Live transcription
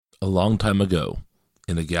A long time ago,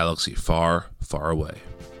 in a galaxy far, far away.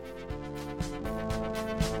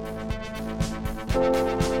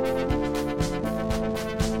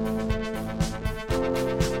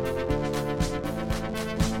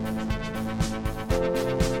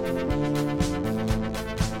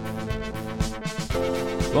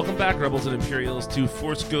 Welcome back, Rebels and Imperials, to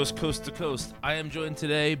Force Ghost Coast to Coast. I am joined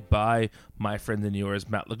today by my friend and yours,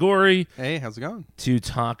 Matt Ligori. Hey, how's it going? To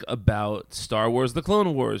talk about Star Wars The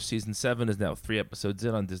Clone Wars. Season 7 is now 3 episodes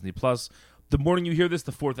in on Disney+. The morning you hear this,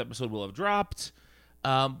 the 4th episode will have dropped.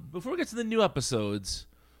 Before we get to the new episodes,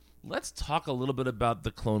 let's talk a little bit about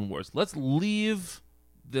The Clone Wars. Let's leave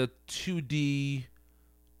the 2D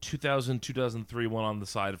 2000-2003 one on the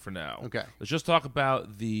side for now. Okay. Let's just talk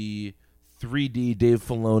about the 3D Dave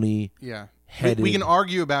Filoni. Yeah. Headed. We can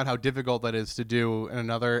argue about how difficult that is to do in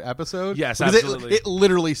another episode. Yes, because absolutely. It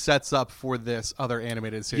literally sets up for this other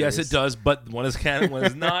animated series. Yes, it does, but one is canon, one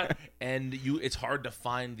is not, and it's hard to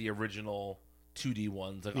find the original 2D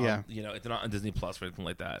ones. Like Yeah. It's not on Disney Plus or anything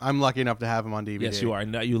like that. I'm lucky enough to have them on DVD. Yes, you are.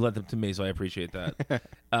 No, you lent them to me, so I appreciate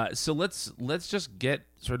that. So let's just get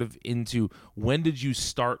sort of into, when did you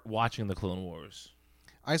start watching the Clone Wars?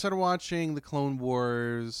 I started watching the Clone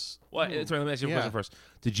Wars. Well, sorry, let me ask you a Yeah. question first.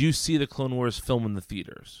 Did you see the Clone Wars film in the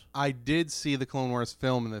theaters? I did see the Clone Wars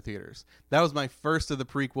film in the theaters. That was my first of the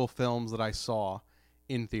prequel films that I saw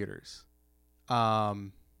in theaters.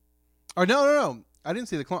 No. I didn't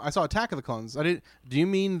see the clone. I saw Attack of the Clones. I did. Do you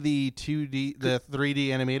mean the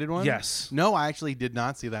 3D animated one? Yes. No, I actually did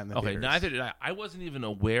not see that in the Okay, theaters. neither did I. I wasn't even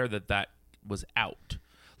aware that was out.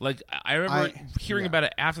 Like, I remember hearing about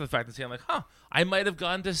it after the fact and saying, like, I might have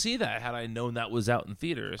gone to see that had I known that was out in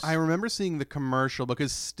theaters. I remember seeing the commercial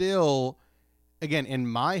because still, again, in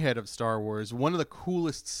my head of Star Wars, one of the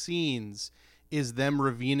coolest scenes is them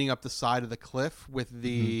ravine up the side of the cliff with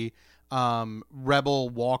the rebel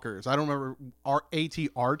walkers. I don't remember,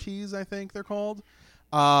 AT-RTs, I think they're called.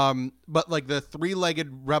 But like the three-legged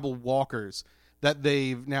rebel walkers that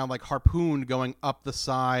they've now like harpooned going up the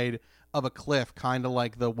side of a cliff, kind of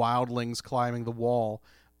like the wildlings climbing the wall,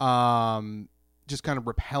 just kind of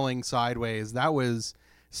rappelling sideways. That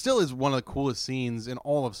still is one of the coolest scenes in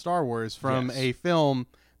all of Star Wars from a film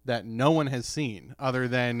that no one has seen other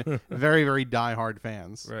than very, very diehard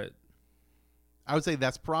fans. Right. I would say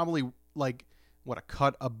that's probably like a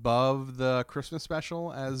cut above the Christmas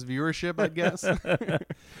special as viewership, I guess.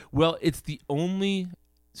 Well, it's the only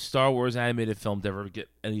Star Wars animated film to ever get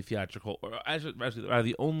any theatrical, or actually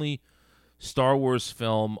the only Star Wars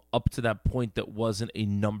film up to that point that wasn't a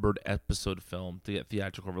numbered episode film to get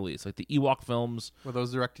theatrical release. Like the Ewok films. Were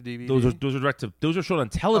those direct to DVD? Those are direct to. Those are shown on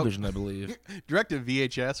television, I believe. Direct to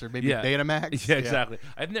VHS or maybe Betamax. Yeah, exactly.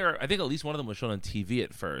 I think at least one of them was shown on TV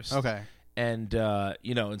at first. Okay. And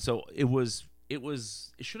and so it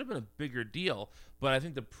should have been a bigger deal, but I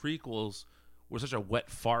think the prequels were such a wet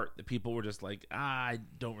fart that people were just like, I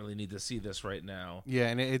don't really need to see this right now. Yeah,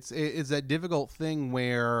 and it's that difficult thing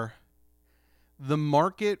where the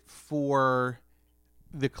market for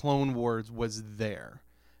the Clone Wars was there.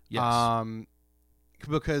 Yes.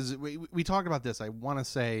 Because we talked about this, I want to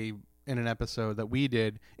say, in an episode that we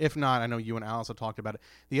did. If not, I know you and Al also talked about it.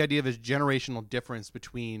 The idea of this generational difference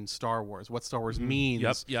between Star Wars, what Star Wars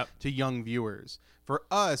means to young viewers. For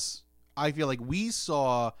us, I feel like we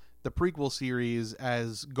saw the prequel series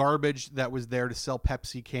as garbage that was there to sell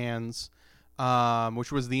Pepsi cans,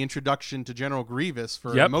 which was the introduction to General Grievous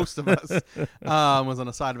for most of us, was on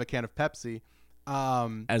the side of a can of Pepsi.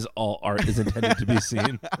 As all art is intended to be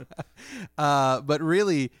seen. But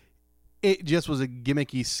really, it just was a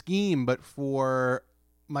gimmicky scheme. But for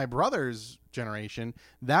my brother's generation,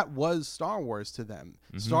 that was Star Wars to them.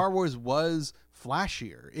 Mm-hmm. Star Wars was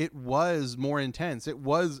flashier. It was more intense. It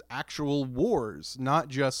was actual wars, not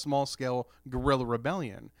just small-scale guerrilla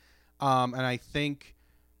rebellion. And I think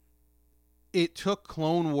it took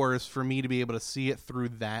Clone Wars for me to be able to see it through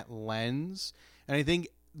that lens. And I think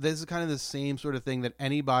this is kind of the same sort of thing that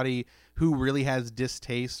anybody who really has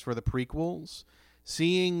distaste for the prequels,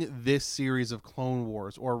 seeing this series of Clone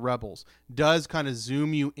Wars or Rebels does kind of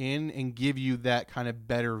zoom you in and give you that kind of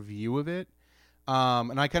better view of it.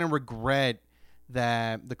 And I kind of regret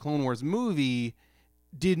that the Clone Wars movie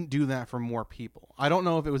didn't do that for more people. I don't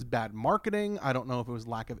know if it was bad marketing. I don't know if it was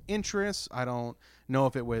lack of interest. I don't know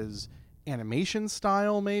if it was animation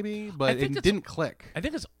style maybe, but it didn't click. I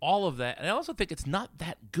think it's all of that, and I also think it's not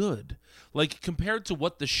that good. Like, compared to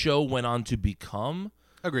what the show went on to become,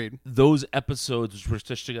 agreed, those episodes which were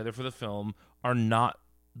stitched together for the film are not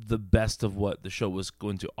the best of what the show was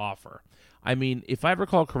going to offer. I mean, if I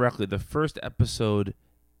recall correctly, the first episode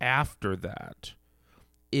after that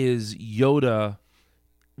is Yoda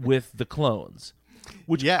with the clones,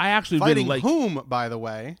 which Yeah, I actually fighting really like. whom, by the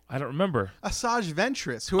way? I don't remember. Asajj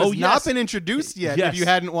Ventress, who has Oh, not yes. been introduced yet Yes. if you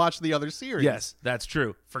hadn't watched the other series. Yes, that's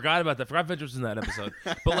true. Forgot about that. Forgot Ventress was in that episode.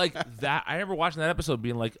 But like that, I remember watching that episode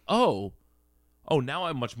being like, oh, now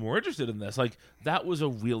I'm much more interested in this. Like that was a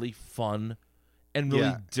really fun and really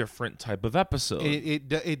Yeah. different type of episode.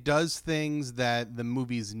 It does things that the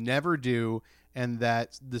movies never do, and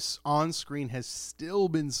that this on screen has still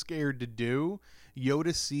been scared to do.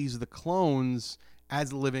 Yoda sees the clones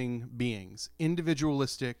as living beings,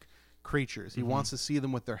 individualistic creatures. He wants to see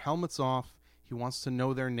them with their helmets off. He wants to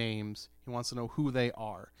know their names. He wants to know who they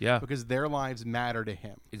are. Yeah. Because their lives matter to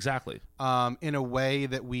him. Exactly. In a way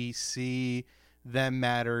that we see them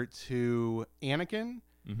matter to Anakin.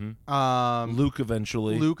 Luke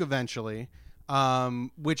eventually.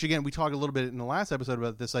 Which again, we talked a little bit in the last episode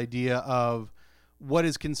about this idea of what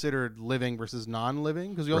is considered living versus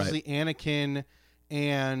non-living, because we also see Anakin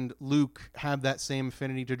and Luke have that same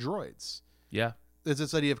affinity to droids. Yeah. There's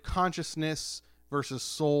this idea of consciousness versus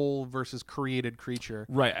soul versus created creature.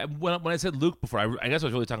 Right. When I said Luke before, I guess I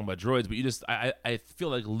was really talking about droids, but I feel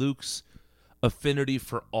like Luke's affinity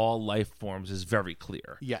for all life forms is very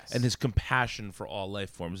clear. Yes. And his compassion for all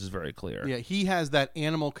life forms is very clear. Yeah, he has that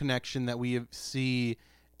animal connection that we see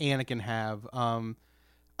Anakin have.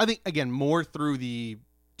 I think, again, more through the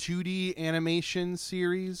 2D animation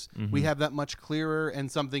series, we have that much clearer,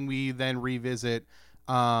 and something we then revisit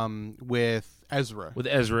with Ezra. With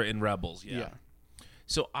Ezra in Rebels, yeah. Yeah.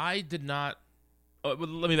 So I did not... well,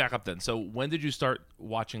 let me back up then. So when did you start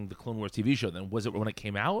watching the Clone Wars TV show then? Was it when it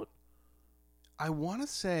came out? I want to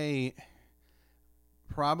say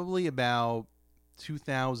probably about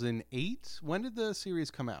 2008. When did the series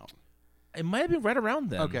come out? It might have been right around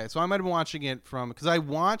then. Okay, so I might have been watching it because I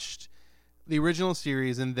watched the original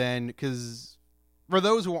series, and then, because for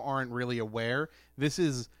those who aren't really aware, this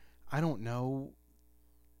is, I don't know,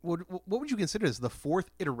 what would you consider this? The fourth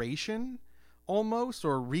iteration almost,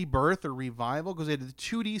 or rebirth or revival? Because we had the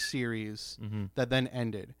 2D series that then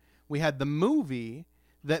ended. We had the movie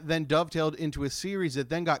that then dovetailed into a series that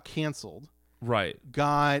then got canceled. Right.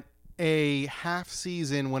 Got a half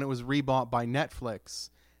season when it was rebought by Netflix,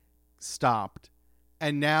 stopped,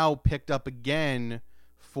 and now picked up again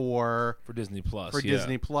for Disney Plus.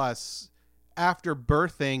 Disney Plus, after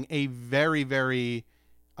birthing a very, very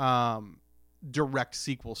direct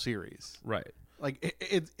sequel series. Right. Like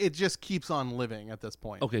it just keeps on living at this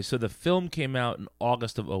point. Okay, so the film came out in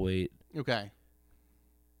August of 2008. Okay.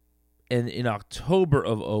 And in October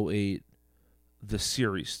of 2008, the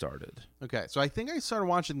series started. Okay. So I think I started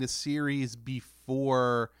watching the series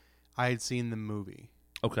before I had seen the movie.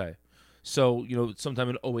 Okay. So, sometime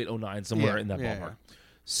in 2008, 2009, somewhere in that ballpark. Yeah.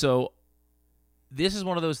 So this is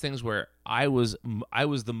one of those things where I was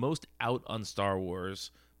the most out on Star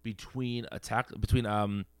Wars between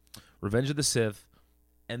Revenge of the Sith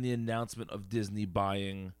and the announcement of Disney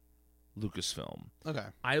buying Lucasfilm. Okay.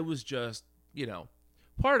 I was just,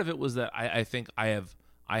 part of it was that I think I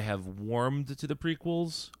have warmed to the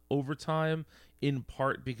prequels over time, in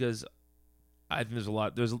part because I think there's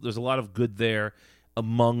a lot of good there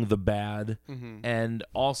among the bad. And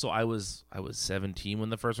also I was 17 when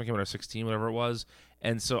the first one came out, or 16, whatever it was,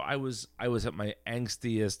 and so I was at my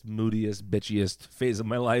angstiest, moodiest, bitchiest phase of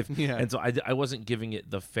my life. And so I wasn't giving it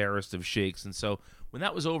the fairest of shakes, and so when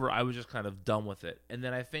that was over, I was just kind of done with it. And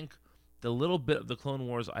then I think the little bit of the Clone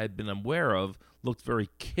Wars I had been aware of looked very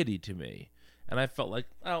kiddie to me, and I felt like,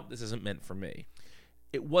 oh, this isn't meant for me.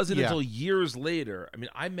 It wasn't until years later. I mean,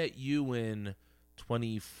 I met you in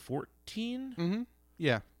 2014.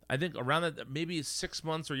 Yeah. I think around that, maybe 6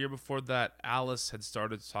 months or a year before that, Alice had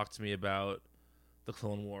started to talk to me about the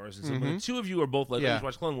Clone Wars. And so when the two of you are both like, you should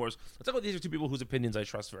watch Clone Wars, let's talk about these are two people whose opinions I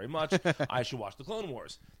trust very much. I should watch the Clone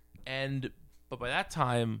Wars. But by that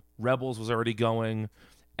time, Rebels was already going,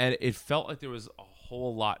 and it felt like there was a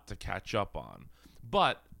whole lot to catch up on.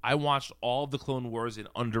 But I watched all of the Clone Wars in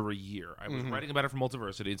under a year. I was writing about it for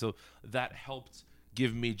Multiversity, and so that helped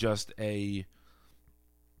give me just a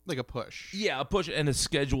push. Yeah, a push and a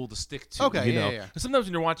schedule to stick to. Okay, yeah. Sometimes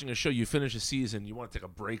when you're watching a show, you finish a season, you want to take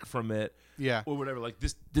a break from it. Yeah. Or whatever. Like,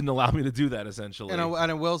 this didn't allow me to do that, essentially. And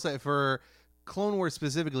I will say, for Clone Wars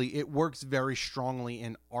specifically, it works very strongly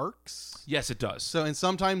in arcs. Yes, it does. So, and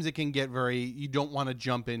sometimes it can get you don't want to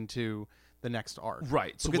jump into the next arc.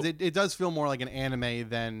 Right. So because it does feel more like an anime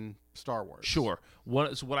than Star Wars. Sure.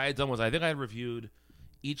 So what I had done was, I think I had reviewed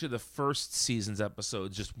each of the first season's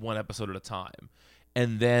episodes, just one episode at a time.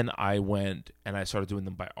 And then I went and I started doing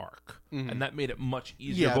them by arc. And that made it much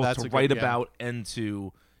easier both to write about and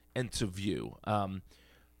to view. And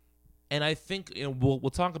I think we'll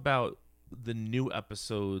talk about the new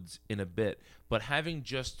episodes in a bit, but having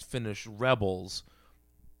just finished Rebels,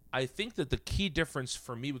 I think that the key difference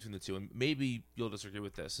for me between the two, and maybe you'll disagree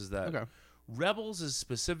with this, is that Rebels is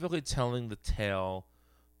specifically telling the tale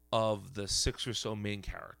of the 6 or so main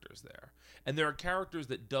characters there. And there are characters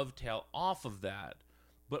that dovetail off of that,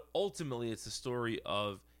 but ultimately it's the story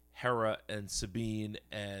of Hera and Sabine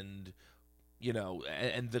and, you know,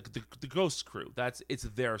 and the Ghost crew. It's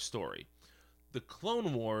their story. The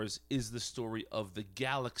Clone Wars is the story of the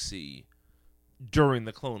galaxy during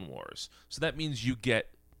the Clone Wars. So that means you get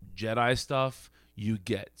Jedi stuff, you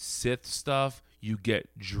get Sith stuff, you get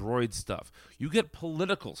droid stuff, you get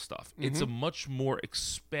political stuff. It's a much more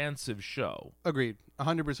expansive show. Agreed.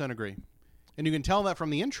 100% agree. And you can tell that from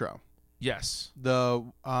the intro. Yes. The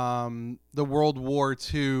World War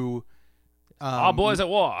II. All boys at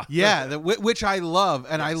war. Yeah, which I love,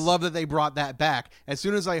 and I love that they brought that back. As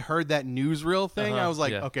soon as I heard that newsreel thing, I was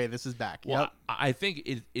like, okay, this is back. Well, I think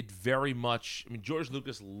it very much. I mean, George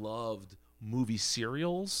Lucas loved movie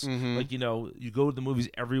serials. Like, you know, you go to the movies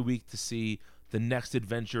every week to see the next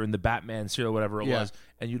adventure in the Batman serial, whatever it was,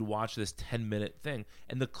 and you'd watch this 10-minute thing.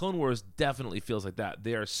 And the Clone Wars definitely feels like that.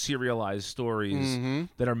 They are serialized stories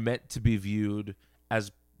that are meant to be viewed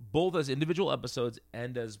as both as individual episodes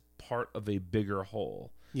and as part of a bigger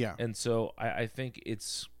whole. Yeah. And so I think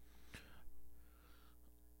it's...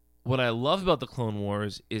 What I love about the Clone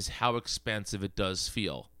Wars is how expansive it does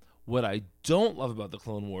feel. What I don't love about the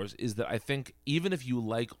Clone Wars is that I think even if you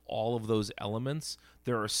like all of those elements,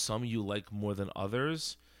 there are some you like more than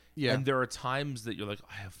others. Yeah. And there are times that you're like,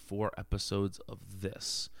 I have 4 episodes of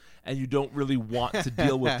this. And you don't really want to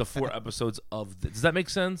deal with the 4 episodes of this. Does that make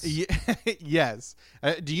sense? Yes.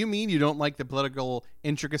 Do you mean you don't like the political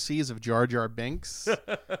intricacies of Jar Jar Binks?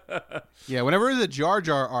 Yeah, whenever there's a Jar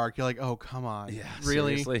Jar arc, you're like, oh, come on. Yeah,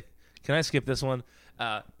 really? Seriously? Can I skip this one?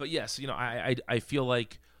 But yes, you know, I feel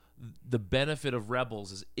like the benefit of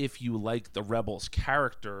Rebels is if you like the Rebels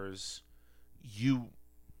characters, you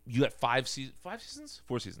got 5 seasons, 5 seasons,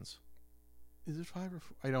 4 seasons. Is it 5 or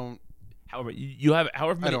 4? I don't. However, you have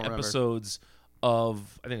however many episodes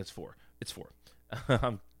of. I think it's 4. It's 4.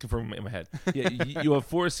 I'm confirming in my head. Yeah, you have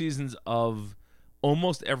 4 seasons of.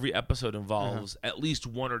 Almost every episode involves at least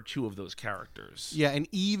 1 or 2 of those characters. Yeah, and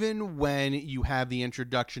even when you have the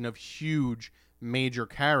introduction of huge major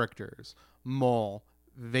characters, Maul,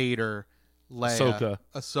 Vader, Leia,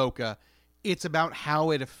 Ahsoka, it's about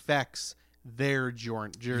how it affects their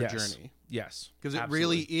journey. Yes. Because it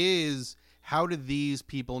really is, how do these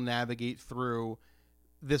people navigate through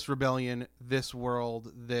this rebellion, this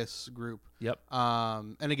world, this group? Yep.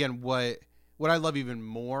 And again, what I love even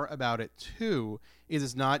more about it, too, is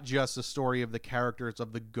it's not just a story of the characters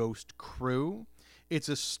of the Ghost crew. It's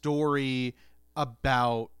a story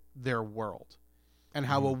about their world and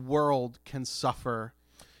how a world can suffer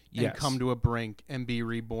and come to a brink and be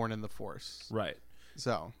reborn in the Force. Right.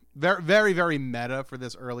 So, very, very, very meta for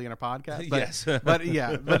this early in a podcast. But,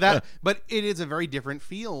 yes. but it is a very different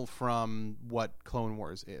feel from what Clone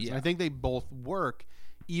Wars is. Yeah. And I think they both work,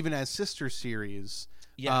 even as sister series,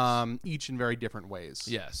 each in very different ways.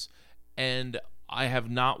 Yes. And I have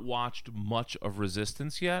not watched much of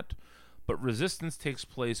Resistance yet, but Resistance takes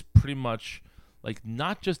place pretty much like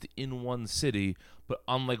not just in one city, but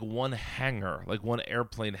on like one hangar, like one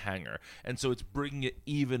airplane hangar. And so it's bringing it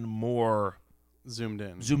even more zoomed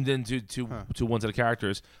in to one set of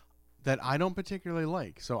characters that I don't particularly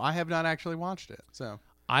like. So I have not actually watched it. So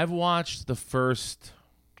I've watched the first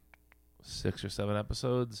 6 or 7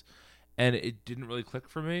 episodes, and it didn't really click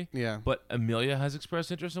for me. Yeah. But Amelia has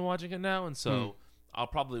expressed interest in watching it now, and so I'll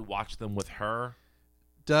probably watch them with her.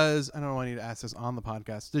 I don't know, I need to ask this on the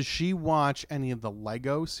podcast. Does she watch any of the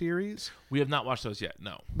Lego series? We have not watched those yet,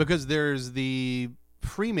 no. Because there's the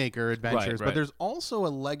Freemaker Adventures, right. But there's also a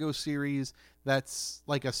Lego series that's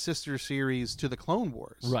like a sister series to the Clone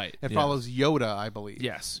Wars. Right. It follows Yoda, I believe.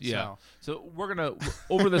 Yes, yeah. So we're going to,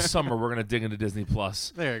 over the summer, we're going to dig into Disney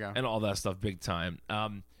Plus. There you go. And all that stuff big time.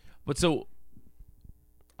 But so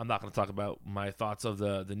I'm not going to talk about my thoughts of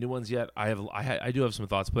the new ones yet. I do have some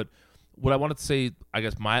thoughts, but what I wanted to say, I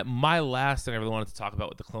guess my last thing I really wanted to talk about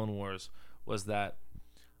with the Clone Wars was that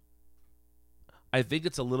I think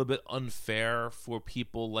it's a little bit unfair for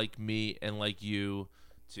people like me and like you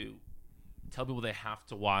to tell people they have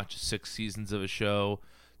to watch 6 seasons of a show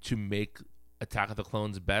to make Attack of the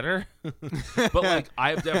Clones better. But like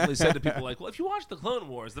I've definitely said to people like, well, if you watch the Clone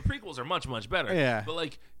Wars, the prequels are much, much better. Yeah. But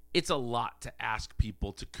like it's a lot to ask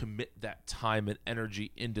people to commit that time and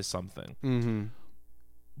energy into something. Mm-hmm.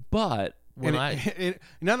 But when it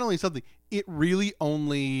not only something, it really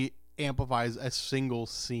only amplifies a single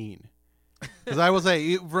scene. Because I will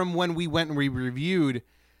say, from when we went and we reviewed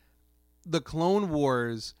the Clone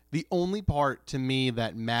Wars, the only part to me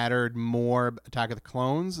that mattered more Attack of the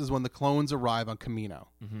Clones is when the clones arrive on Kamino.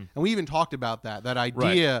 Mm-hmm. And we even talked about that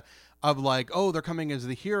idea of like, oh, they're coming as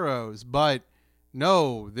the heroes, but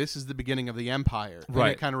no, this is the beginning of the Empire. And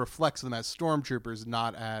Right. it kind of reflects them as stormtroopers,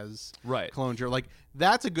 not as Right. clone troopers. Like,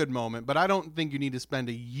 that's a good moment, but I don't think you need to spend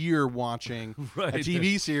a year watching Right. a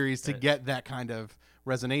TV series to get that kind of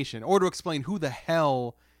resonation, or to explain who the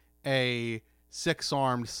hell a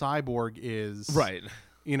six-armed cyborg is. Right.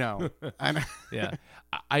 You know. And Yeah.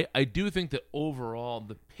 I do think that overall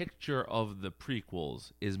the picture of the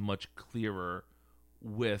prequels is much clearer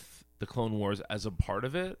with the Clone Wars as a part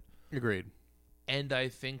of it. agreed. And I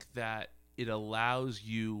think that it allows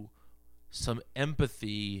you some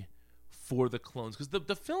empathy for the clones, because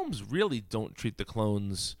the films really don't treat the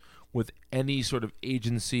clones with any sort of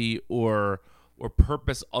agency or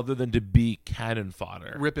purpose other than to be cannon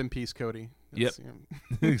fodder. Rip in peace, Cody. Yep.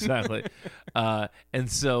 Exactly. And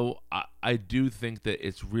so I do think that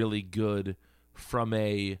it's really good from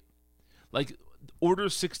a, like, Order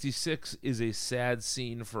 66 is a sad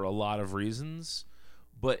scene for a lot of reasons,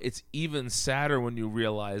 but it's even sadder when you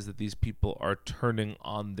realize that these people are turning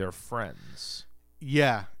on their friends.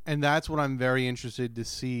 Yeah, and that's what I'm very interested to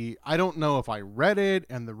see. I don't know if I read it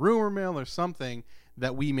and the rumor mill or something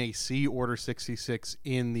that we may see Order 66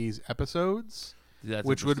 in these episodes, That's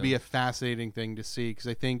which would be interesting. a fascinating thing to see, because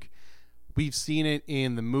I think we've seen it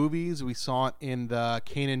in the movies. We saw it in the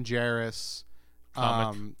Kanan Jarrus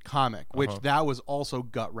comic, which that was also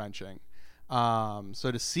gut-wrenching.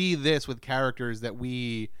 So to see this with characters that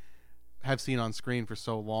we have seen on screen for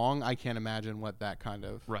so long, I can't imagine what that kind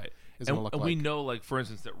of Right. is And, going to look and like. we know, like, for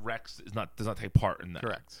instance, that Rex does not take part in that.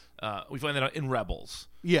 Correct. We find that out in Rebels.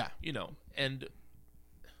 Yeah. You know, and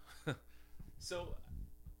so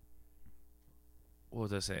what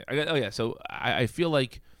was I saying? So I feel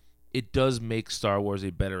like it does make Star Wars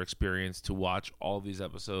a better experience to watch all these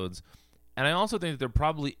episodes. And I also think that there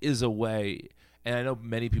probably is a way, and I know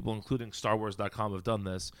many people, including StarWars.com, have done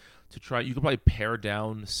this, to try. You could probably pare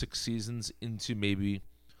down 6 seasons into maybe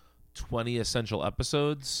 20 essential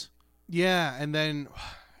episodes. Yeah, and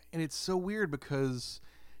it's so weird because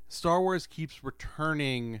Star Wars keeps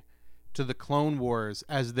returning to the Clone Wars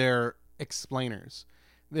as their explainers.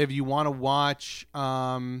 If you want to watch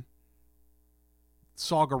Saw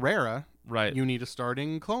Gerrera, Right. you need to start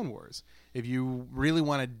in Clone Wars. If you really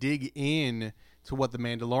want to dig in to what the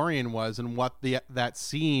Mandalorian was and what that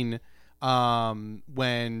scene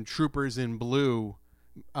when troopers in blue,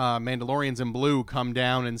 Mandalorians in blue, come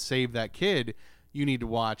down and save that kid, you need to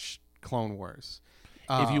watch Clone Wars.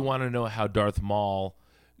 If you want to know how Darth Maul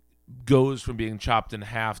goes from being chopped in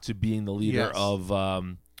half to being the leader Yes.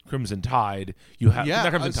 of Crimson Tide, you have not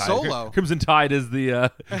Crimson Tide. Solo. Crimson Tide is the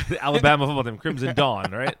Alabama football team. Crimson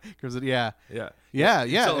Dawn, right? Yeah.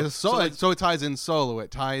 So- So it ties in Solo. It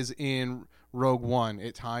ties in Rogue One.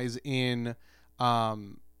 It ties in other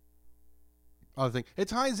thing. It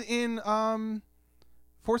ties in not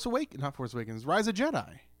Force Awakens, Rise of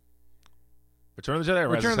Jedi. Return of the Jedi or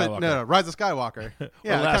Rise of Skywalker? No, Rise of Skywalker.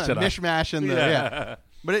 Yeah, Last kind of Jedi. mishmash in there. Yeah.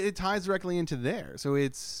 But it ties directly into there. So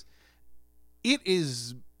it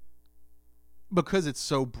is, because it's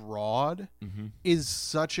so broad, is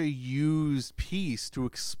such a used piece to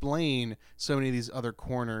explain so many of these other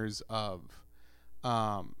corners of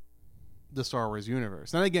the Star Wars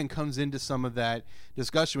universe. And that, again, comes into some of that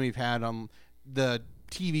discussion we've had on the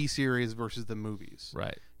TV series versus the movies.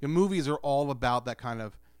 Right. The movies are all about that kind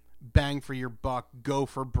of bang for your buck, go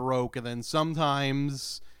for broke, and then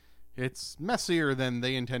sometimes it's messier than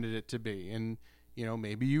they intended it to be. And,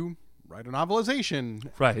 maybe you write a novelization.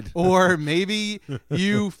 Right. Or maybe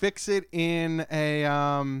you fix it in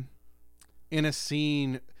a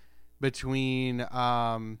scene between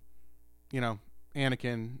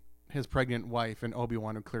Anakin, his pregnant wife, and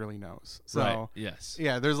Obi-Wan, who clearly knows. So Right. Yes.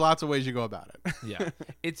 yeah, there's lots of ways you go about it. Yeah.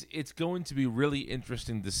 It's going to be really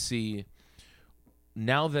interesting to see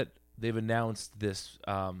now that they've announced this.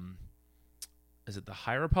 Is it the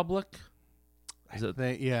High Republic? Is it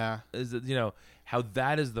Is it how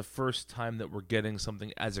that is the first time that we're getting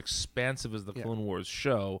something as expansive as the Clone Wars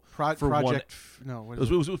show? Project It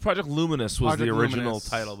was Project Luminous was Project the original Luminous.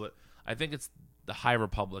 title, but I think it's the High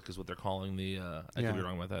Republic is what they're calling the. I could be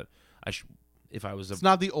wrong with that. If I was It's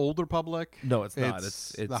not the Old Republic. No, it's not.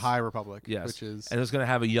 It's It's the High Republic. Yes, which is and it's going to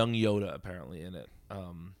have a young Yoda apparently in it,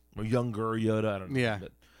 or younger Yoda. I don't know. Yeah.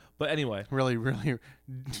 But anyway, really, really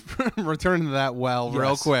return to that real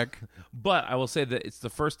Yes. quick. but I will say that it's the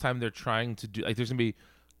first time they're trying to do, like, there's going to be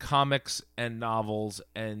comics and novels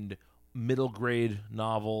and middle grade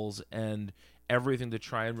novels and everything to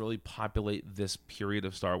try and really populate this period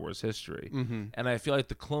of Star Wars history. Mm-hmm. And I feel like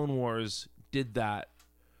the Clone Wars did that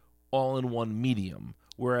all in one medium,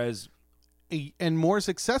 whereas and more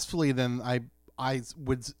successfully than I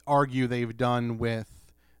would argue they've done with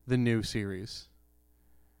the new series.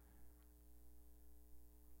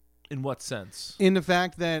 in what sense? In the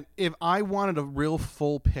fact that if I wanted a real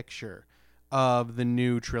full picture of the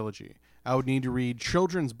new trilogy, I would need to read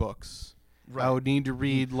children's books. Right. I would need to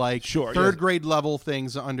read like Sure, third yes. grade level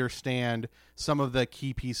things to understand some of the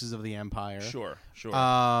key pieces of the Empire. Sure.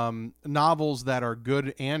 Novels that are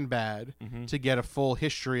good and bad Mhm. to get a full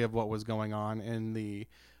history of what was going on in the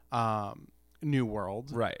New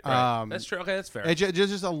World. Right. That's true. Okay, that's fair. It's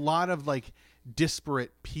just a lot of like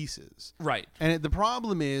disparate pieces. Right. And the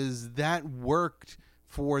problem is that worked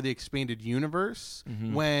for the expanded universe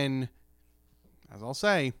Mm-hmm. when, as I'll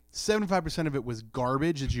say, 75% of it was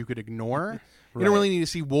garbage that you could ignore. You don't Right. really need to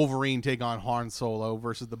see Wolverine take on Han Solo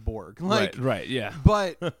versus the Borg. Like, Right. Yeah.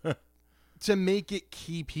 but to make it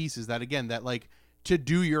key pieces that like to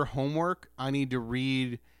do your homework, I need to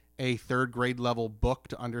read a third grade level book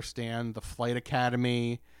to understand the flight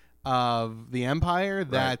academy of the Empire.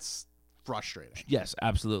 That's frustrating. Yes,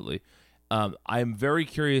 absolutely. I'm very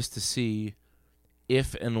curious to see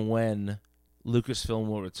if and when Lucasfilm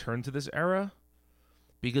will return to this era,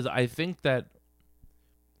 because I think that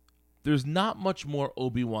there's not much more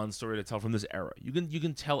Obi-Wan story to tell from this era. You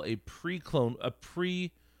can tell a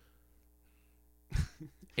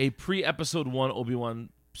pre-episode 1 Obi-Wan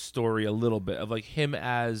story a little bit of like him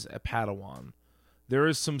as a Padawan. There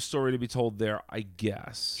is some story to be told there, I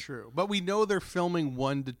guess. True. But we know they're filming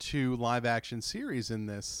 1 to 2 live action series in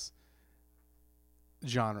this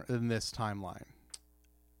genre, in this timeline.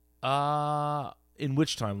 In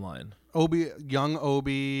which timeline? Young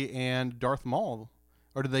Obi and Darth Maul.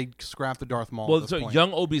 Or did they scrap the Darth Maul? Well, at this so point?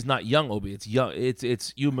 young Obi's not young Obi. It's young.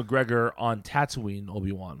 It's Ewan McGregor on Tatooine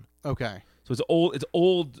Obi-Wan. Okay. So it's old. It's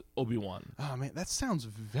old Obi-Wan. Oh man, that sounds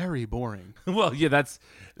very boring. Well, yeah, that's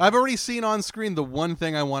I've already seen on screen the one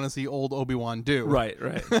thing I want to see old Obi-Wan do. right.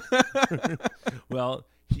 Well,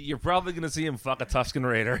 you're probably going to see him fuck a Tusken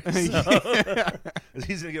Raider. So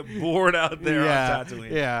he's going to get bored out there on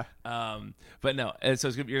Tatooine. Yeah. But no, and so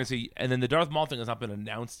you're going to see, and then the Darth Maul thing has not been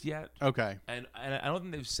announced yet. Okay. And I don't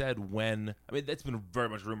think they've said when. I mean, that's been very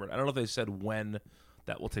much rumored. I don't know if they've said when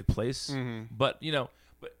that will take place. Mm-hmm. But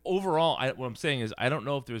but overall, what I'm saying is I don't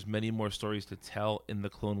know if there's many more stories to tell in the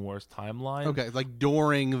Clone Wars timeline. Okay, like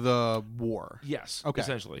during the war. Yes. Okay.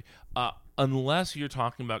 Essentially, unless you're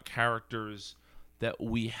talking about characters that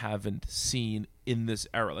we haven't seen in this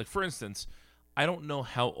era. Like for instance, I don't know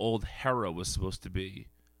how old Hera was supposed to be.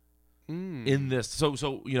 In this, so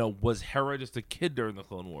was Hera just a kid during the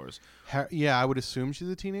Clone Wars? Yeah, I would assume she's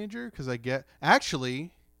a teenager because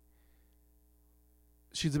actually,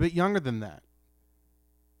 she's a bit younger than that.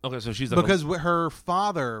 Okay, so she's like Because her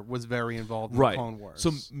father was very involved in the Clone Wars.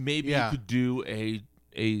 So maybe Yeah. you could do a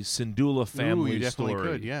Syndulla family Ooh, you definitely story.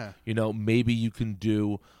 could, yeah. Maybe you can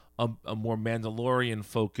do a more Mandalorian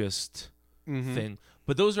focused thing.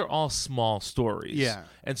 But those are all small stories. Yeah.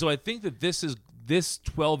 And so I think that this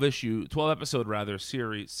 12 episode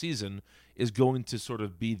season is going to sort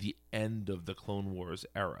of be the end of the Clone Wars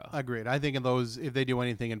era. Agreed. I think in those, if they do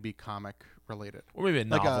anything, it'd be comic related. Or maybe a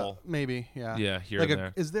Like novel. maybe, yeah. Yeah, here like and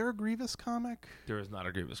there. Is there a Grievous comic? There is not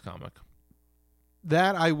a Grievous comic.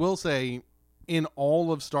 That, I will say, in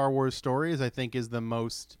all of Star Wars stories, I think is the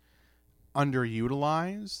most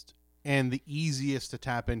underutilized and the easiest to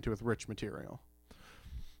tap into with rich material.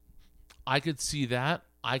 I could see that.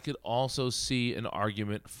 I could also see an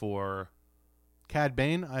argument for Cad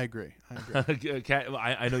Bane, I agree.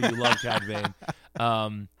 I know you love Cad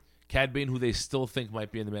Bane. Cad Bane, who they still think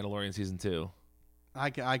might be in The Mandalorian season 2. I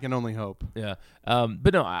can only hope. Yeah.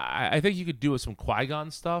 But no, I think you could do some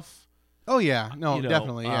Qui-Gon stuff. Oh, yeah. No,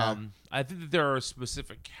 definitely, yeah. I think that there are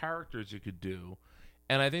specific characters you could do.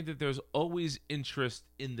 And I think that there's always interest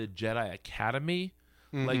in the Jedi Academy.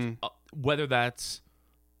 Like, whether that's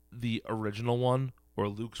the original one or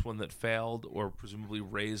Luke's one that failed, or presumably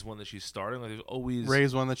Rey's one that she's starting. Like, there's always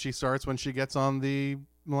Rey's one that she starts when she gets on the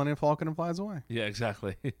Millennium Falcon and flies away. Yeah,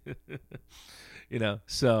 exactly.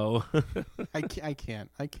 So I can't.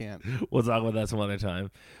 we'll talk about that some other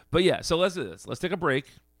time. But yeah, so let's do this. Let's take a break,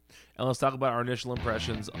 and let's talk about our initial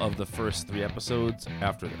impressions of the first 3 episodes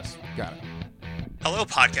after this. Got it. Hello,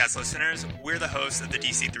 podcast listeners. We're the hosts of the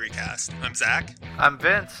DC3 Cast. I'm Zach. I'm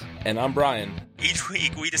Vince. And I'm Brian. Each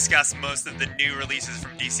week, we discuss most of the new releases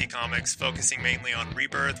from DC Comics, focusing mainly on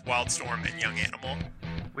Rebirth, Wildstorm, and Young Animal.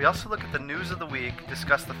 We also look at the news of the week,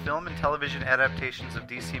 discuss the film and television adaptations of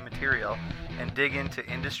DC material, and dig into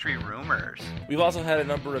industry rumors. We've also had a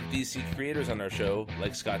number of DC creators on our show,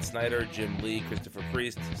 like Scott Snyder, Jim Lee, Christopher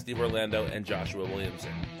Priest, Steve Orlando, and Joshua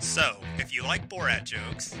Williamson. So, if you like Borat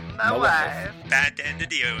jokes, My wife. bad Dan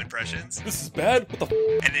DiDio impressions, This is bad? What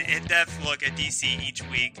the and an in-depth look at DC each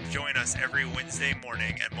week, join us every Wednesday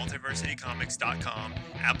morning at multiversitycomics.com,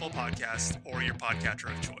 Apple Podcasts, or your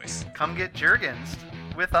podcatcher of choice. Come get Jurgens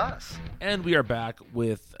with us. And we are back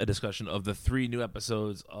with a discussion of the 3 new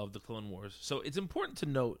episodes of The Clone Wars. So it's important to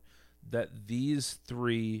note that these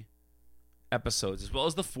 3 episodes, as well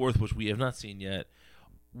as the 4th, which we have not seen yet,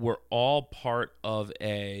 were all part of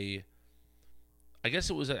I guess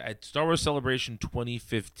it was at Star Wars Celebration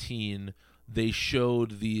 2015. They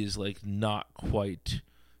showed these not quite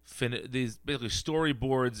these basically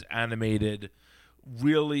storyboards animated.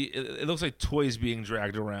 Really, it looks like toys being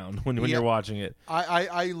dragged around when you're watching it.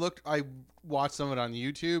 I watched some of it on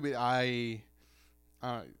YouTube. I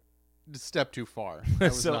stepped too far.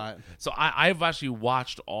 That was not. So I've actually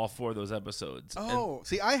watched all 4 of those episodes. Oh,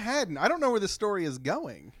 see, I hadn't. I don't know where the story is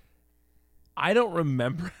going. I don't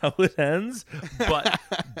remember how it ends, but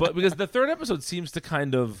because the 3rd episode seems to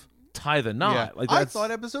kind of tie the knot. Yeah. I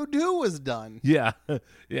thought episode 2 was done. Yeah,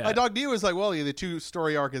 yeah. My dog D was like, "Well, the 2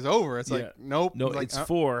 story arc is over." It's like, nope. No, like, it's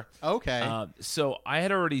 4. Okay. So I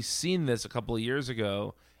had already seen this a couple of years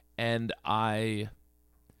ago, and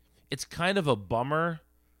it's kind of a bummer.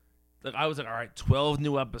 Like I was like, all right, 12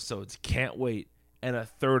 new episodes, can't wait, and a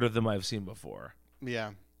third of them I've seen before.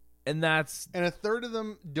 Yeah. And a third of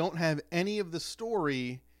them don't have any of the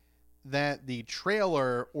story that the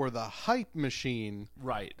trailer or the hype machine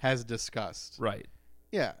right has discussed. Right.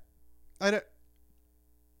 Yeah. The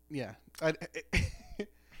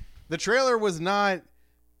trailer was not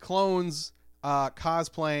clones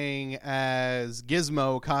cosplaying as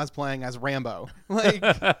Gizmo, cosplaying as Rambo. Like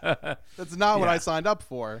that's not what I signed up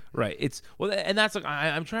for. Right. And that's like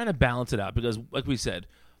I'm trying to balance it out because, like we said,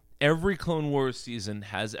 every Clone Wars season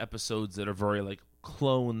has episodes that are very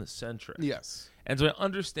clone centric. Yes. And so I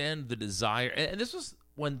understand the desire, and this was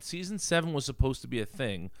when season 7 was supposed to be a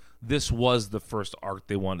thing. This was the first arc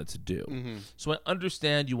they wanted to do. Mm-hmm. So I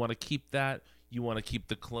understand you want to keep that. You want to keep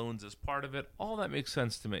the clones as part of it. All that makes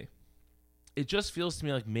sense to me. It just feels to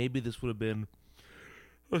me like maybe this would have been,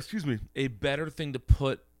 a better thing to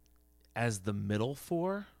put as the middle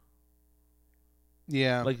for.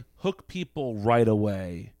 Yeah. Like hook people right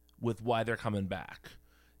away with why they're coming back,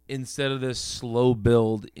 instead of this slow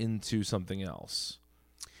build into something else.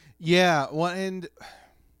 Yeah, well, and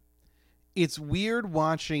it's weird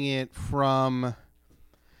watching it from,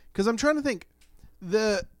 because I'm trying to think,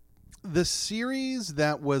 the series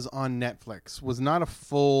that was on Netflix was not a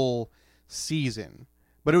full season,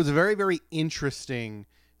 but it was a very, very interesting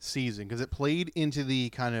season because it played into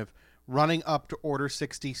the kind of running up to Order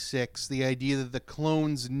 66, the idea that the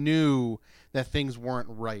clones knew that things weren't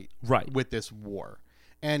right with this war.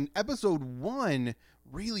 And episode 1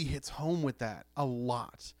 really hits home with that a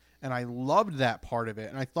lot. And I loved that part of it.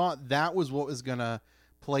 And I thought that was what was going to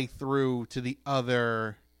play through to the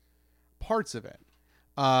other parts of it.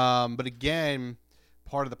 But again,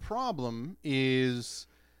 part of the problem is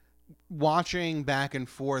watching back and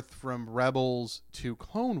forth from Rebels to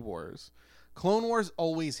Clone Wars. Clone Wars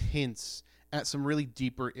always hints at some really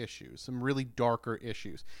deeper issues, some really darker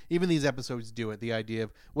issues. Even these episodes do it. The idea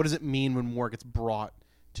of what does it mean when war gets brought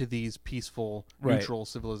to these peaceful, neutral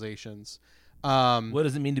civilizations. What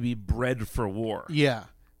does it mean to be bred for war? Yeah.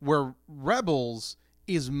 Where Rebels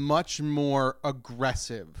is much more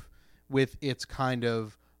aggressive with its kind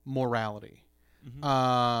of morality.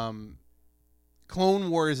 Mm-hmm. Clone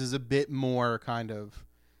Wars is a bit more kind of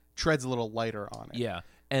treads a little lighter on it. Yeah.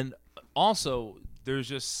 And also, there's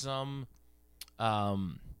just some... what's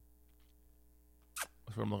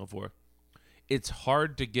what I'm looking for? It's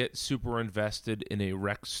hard to get super invested in a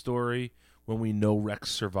Rex story when we know Rex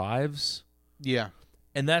survives. Yeah,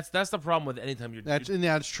 and that's the problem with anytime you're that's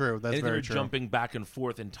true. That's anytime very you're true. Jumping back and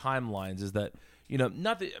forth in timelines is that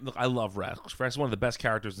not that look, I love Rex. Rex is one of the best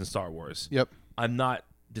characters in Star Wars. Yep. I'm not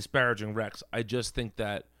disparaging Rex. I just think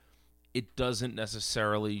that it doesn't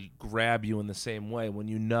necessarily grab you in the same way when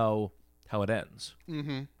you know how it ends.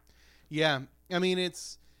 Mm-hmm. Yeah, I mean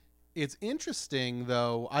it's interesting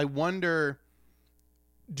though. I wonder,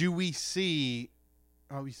 do we see?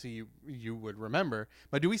 Obviously, you would remember,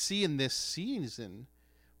 but do we see in this season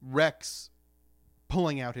Rex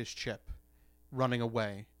pulling out his chip, running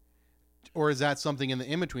away, Or is that something in the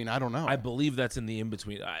in-between? I don't know. I believe that's in the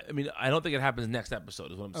in-between. I mean, I don't think it happens next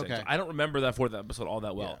episode is what I'm saying. Okay. So I don't remember that 4th episode all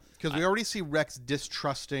that well. Because we already see Rex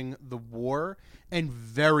distrusting the war and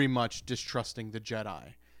very much distrusting the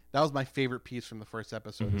Jedi. That was my favorite piece from the first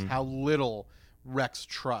episode, is how little Rex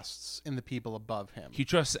trusts in the people above him. He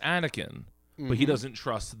trusts Anakin, but he doesn't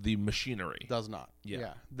trust the machinery. Does not.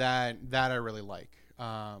 Yeah. That I really like.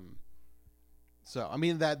 So I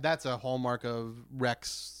mean that's a hallmark of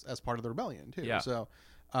Rex as part of the rebellion too. Yeah. So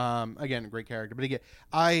again, a great character. But again,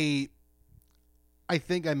 I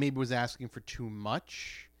think I maybe was asking for too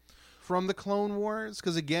much from the Clone Wars,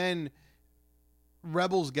 because again,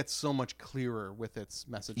 Rebels gets so much clearer with its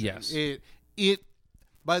messaging. Yes. It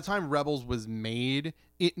by the time Rebels was made,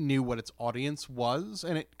 it knew what its audience was,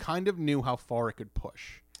 and it kind of knew how far it could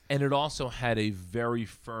push. And it also had a very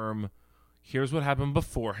firm, here's what happened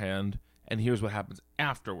beforehand, and here's what happens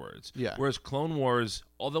afterwards. Yeah. Whereas Clone Wars,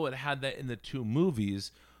 although it had that in the 2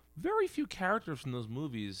 movies, very few characters from those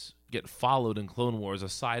movies get followed in Clone Wars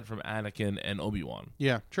aside from Anakin and Obi-Wan.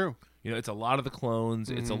 Yeah, true. You know, it's a lot of the clones.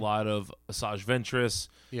 It's a lot of Asajj Ventress.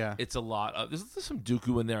 Yeah. It's a lot of... There's some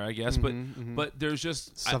Dooku in there, I guess. But there's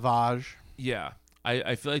just... Savage.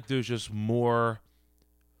 I feel like there's just more...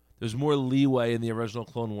 There's more leeway in the original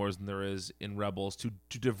Clone Wars than there is in Rebels to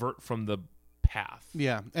divert from the path.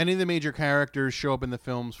 Yeah. Any of the major characters show up in the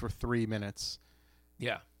films for 3 minutes.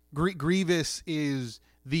 Yeah. Grievous is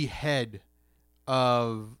the head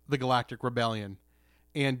of the Galactic Rebellion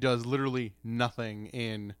and does literally nothing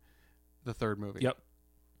in the 3rd movie. Yep.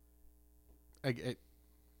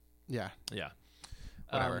 Yeah. Yeah.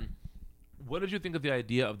 Whatever. What did you think of the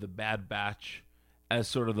idea of the Bad Batch as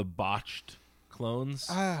sort of the botched clones?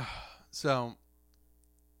 So,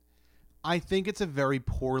 I think it's a very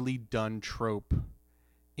poorly done trope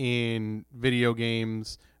in video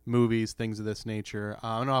games, movies, things of this nature.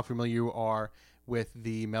 I don't know how familiar you are with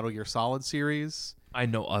the Metal Gear Solid series. I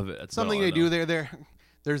know of it. That's Something all I they do know.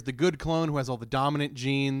 there's the good clone who has all the dominant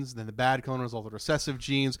genes, then the bad clone who has all the recessive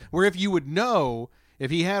genes, where if you would know,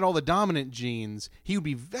 if he had all the dominant genes, he would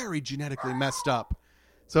be very genetically messed up.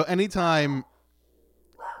 So anytime...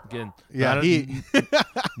 Again, Yeah,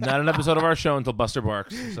 not an episode of our show until Buster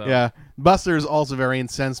barks. So. Yeah. Buster is also very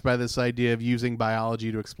incensed by this idea of using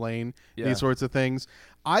biology to explain these sorts of things.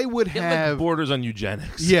 I would It have... like borders on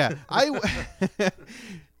eugenics. Yeah. I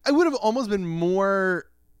would have almost been more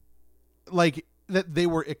like that they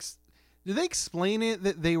were... Did they explain it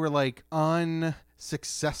that they were like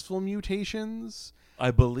unsuccessful mutations? I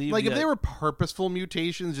believe Like if they were purposeful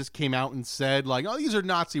mutations, just came out and said like, "Oh, these are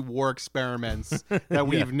Nazi war experiments that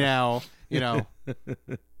we've now, yeah,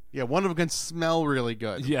 one of them can smell really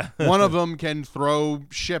good. Yeah. One of them can throw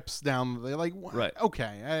ships down. They're like, what? Right.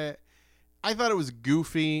 Okay, I thought it was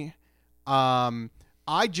goofy.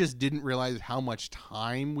 I just didn't realize how much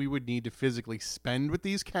time we would need to physically spend with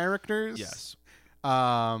these characters. Yes.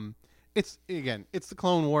 It's the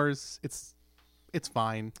Clone Wars. It's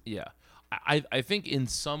fine. Yeah. I think in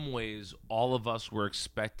some ways all of us were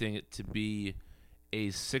expecting it to be a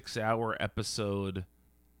 6-hour episode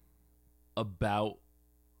about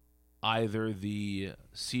either the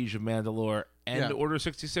Siege of Mandalore and Order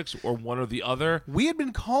 66 or one or the other. We had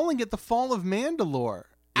been calling it the Fall of Mandalore.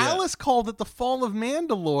 Yeah. Alice called it the Fall of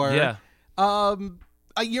Mandalore. Yeah.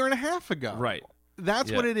 A year and a half ago. Right.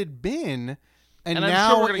 That's Yeah. what it had been, and And I'm now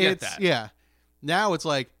sure we're gonna get it's that. Now it's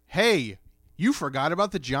like, hey, you forgot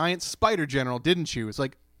about the giant spider general, didn't you? It's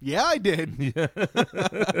like, yeah, I did.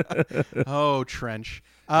 Oh, Trench.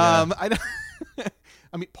 I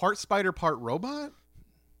mean, part spider, part robot.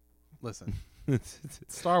 Listen, it's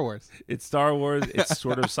Star Wars. It's Star Wars. It's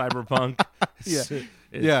sort of cyberpunk.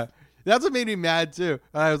 Yeah, that's what made me mad too.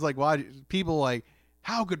 I was like, why? People like,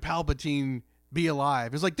 how could Palpatine be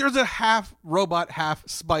alive? It's like there's a half robot, half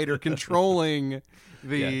spider controlling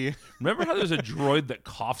the. Yeah. Remember how there's a droid that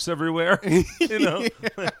coughs everywhere? You know,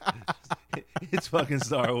 it's fucking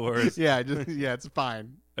Star Wars. Yeah, it's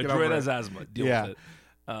fine. A Get over droid it. has asthma. Deal with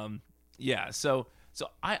it. So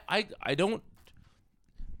I don't.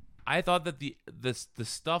 I thought that the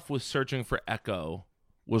stuff with searching for Echo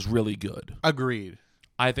was really good. Agreed.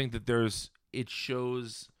 I think that it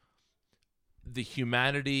shows the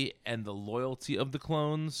humanity and the loyalty of the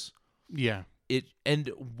clones. Yeah.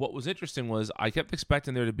 And what was interesting was I kept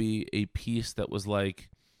expecting there to be a piece that was like,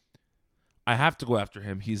 I have to go after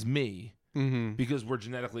him. He's me. Mm-hmm. Because we're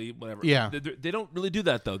genetically whatever. Yeah. They don't really do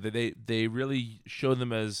that though. They really show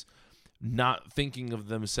them as not thinking of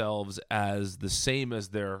themselves as the same as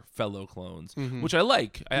their fellow clones, which I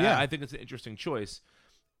like. I think it's an interesting choice.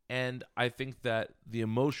 And I think that the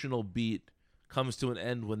emotional beat comes to an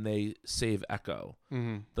end when they save Echo.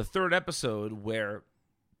 Mm-hmm. The third episode, where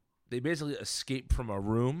they basically escape from a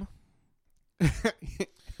room,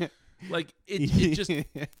 like it just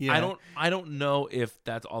Yeah. I don't know if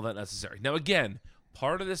that's all that necessary. Now again,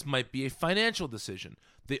 part of this might be a financial decision.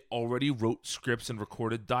 They already wrote scripts and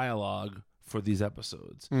recorded dialogue for these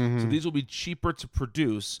episodes. So these will be cheaper to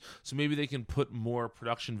produce, so maybe they can put more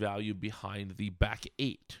production value behind the back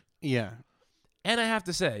 8. Yeah. And I have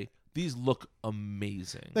to say, these look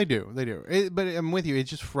amazing. They do. But I'm with you. It's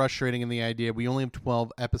just frustrating in the idea we only have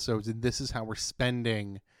 12 episodes, and this is how we're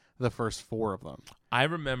spending the first 4 of them. I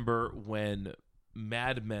remember when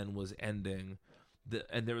Mad Men was ending,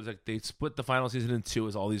 and there was like they split the final season in 2,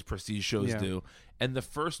 as all these prestige shows do, and the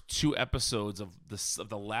first 2 episodes of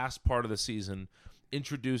the last part of the season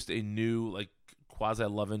introduced a new like quasi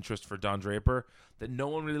love interest for Don Draper that no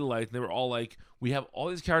one really liked. They were all like, "We have all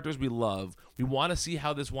these characters we love. We want to see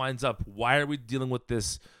how this winds up. Why are we dealing with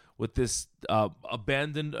this?"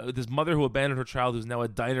 Abandoned this mother who abandoned her child, who's now a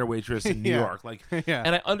diner waitress in New Yeah. York. Like, Yeah.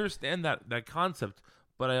 and I understand that concept,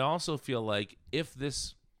 but I also feel like if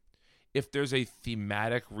there's a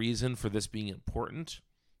thematic reason for this being important,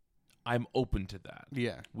 I'm open to that.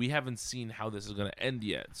 Yeah. We haven't seen how this is going to end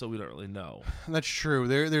yet, so we don't really know. That's true.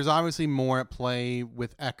 There's obviously more at play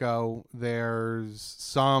with Echo. There's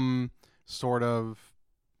some sort of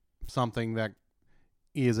something that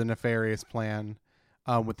is a nefarious plan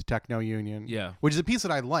with the Techno Union. Yeah. Which is a piece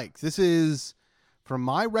that I like. This is, from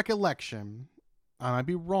my recollection, I might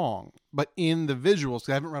be wrong, but in the visuals, 'cause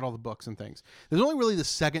I haven't read all the books and things, there's only really the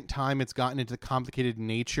second time it's gotten into the complicated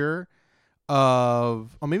nature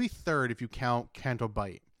of, or maybe third if you count Canto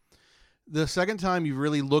Bight. The second time you've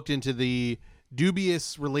really looked into the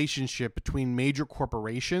dubious relationship between major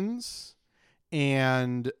corporations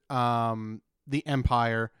and the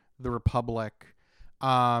Empire, the Republic,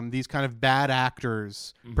 these kind of bad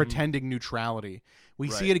actors pretending neutrality. We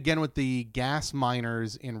see Right. it again with the gas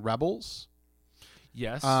miners in Rebels.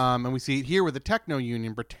 Yes. And we see it here with the Techno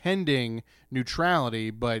Union pretending neutrality,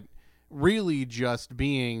 but really just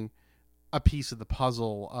being a piece of the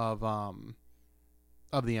puzzle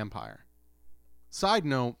of the Empire. Side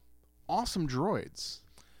note, awesome droids.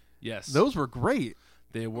 yes. Those were great.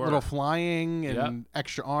 they were. Little flying and Yep.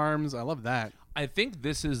 extra arms. I love that. I think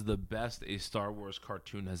this is the best a Star Wars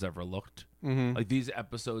cartoon has ever looked. Mm-hmm. Like these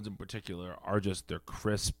episodes in particular are just, they're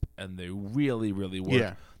crisp and they really, really work.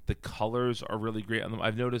 Yeah. The colors are really great on them.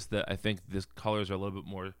 I've noticed that I think these colors are a little bit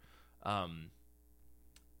more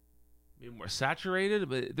maybe more saturated,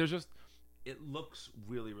 but there's just, it looks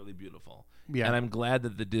really, really beautiful. Yeah. And I'm glad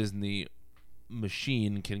that the Disney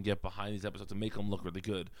machine can get behind these episodes and make them look really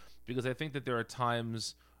good, because I think that there are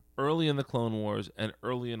times early in the Clone Wars and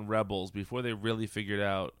early in Rebels, before they really figured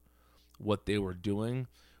out what they were doing,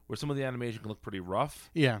 where some of the animation can look pretty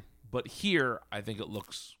rough. Yeah. But here, I think it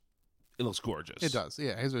looks gorgeous. It does.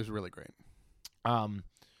 Yeah, his was really great.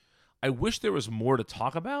 I wish there was more to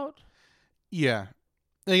talk about. Yeah.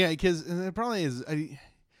 Yeah, because the problem is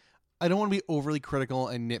I don't want to be overly critical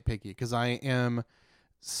and nitpicky, because I am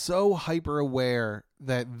so hyper aware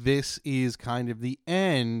that this is kind of the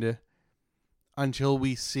end until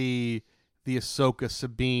we see the Ahsoka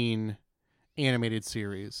Sabine animated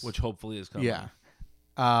series, Which hopefully is coming. yeah,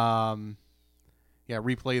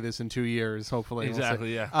 replay this in 2 years, hopefully. We'll see.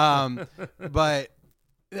 Exactly, yeah. But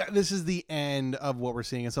this is the end of what we're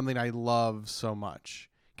seeing, and something I love so much.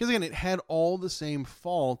 Because again, it had all the same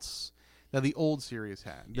faults that the old series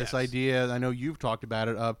had. This Yes. idea, I know you've talked about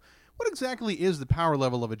it, of what exactly is the power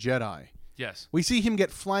level of a Jedi? Yes. We see him get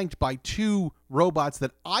flanked by 2 robots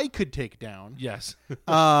that I could take down. Yes.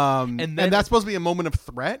 And then- that's supposed to be a moment of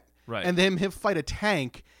threat. Right. And then him fight a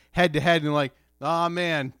tank head to head, and like, oh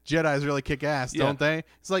man, Jedis really kick ass, Yeah. don't they?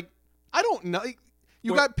 It's like, I don't know.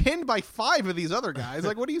 You Or- got pinned by 5 of these other guys.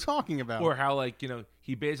 Like, what are you talking about? Or how, like,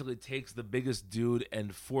 he basically takes the biggest dude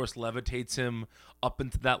and force levitates him up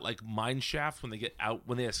into that, like, mine shaft when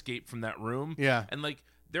they escape from that room. Yeah. And, like,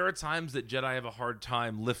 there are times that Jedi have a hard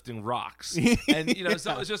time lifting rocks. And,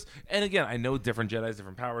 so it's just, and again, I know different Jedis,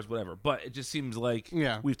 different powers, whatever, but it just seems like,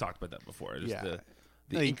 Yeah. we've talked about that before. Just Yeah.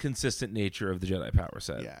 the Like- inconsistent nature of the Jedi power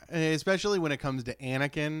set. Yeah, and especially when it comes to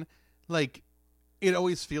Anakin, like, it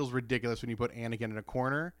always feels ridiculous when you put Anakin in a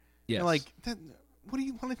corner. Yes. You're like, what do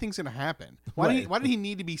you think's going to happen? Why Right. did he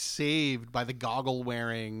need to be saved by the goggle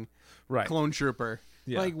wearing Right. clone trooper?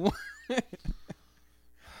 Yeah. Like, what?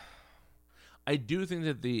 I do think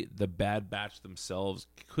that the Bad Batch themselves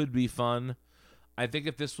could be fun. I think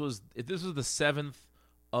if this was the 7th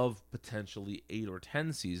of potentially 8 or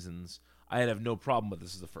 10 seasons, I'd have no problem with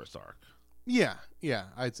this as the first arc. Yeah,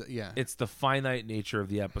 I'd say yeah. It's the finite nature of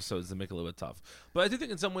the episodes that make it a little bit tough. But I do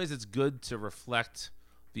think in some ways it's good to reflect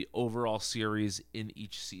the overall series in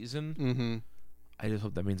each season. Mm-hmm. I just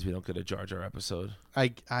hope that means we don't get a Jar Jar episode.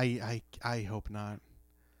 I hope not. I'm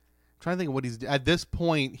trying to think of what he's at this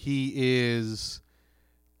point. He is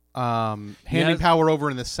handing power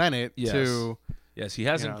over in the Senate to. Yes, he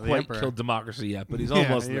hasn't the quite Emperor. killed democracy yet, but he's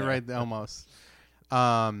almost there. You're right, almost.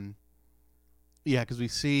 Because we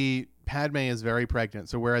see Padme is very pregnant,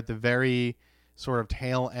 so we're at the very sort of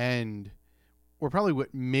tail end. We're probably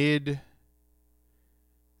mid.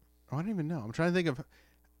 Oh, I don't even know. I'm trying to think of.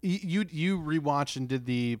 You rewatched and did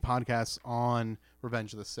the podcast on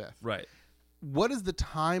Revenge of the Sith, Right. What is the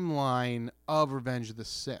timeline of Revenge of the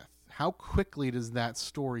Sith? How quickly does that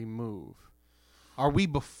story move? Are we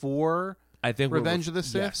before? I think Revenge of the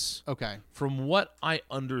Sith? Yes. Okay. From what I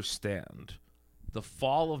understand, the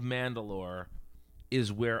fall of Mandalore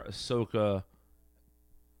is where Ahsoka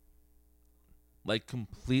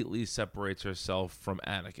completely separates herself from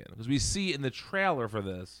Anakin. Because we see in the trailer for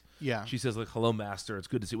this, Yeah. she says hello master, it's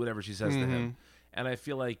good to see, whatever she says to him. And I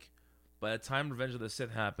feel like by the time Revenge of the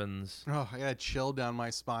Sith happens, Oh, I got a chill down my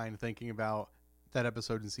spine thinking about that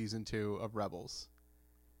episode in season 2 of Rebels.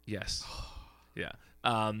 yes. Yeah.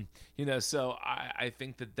 So I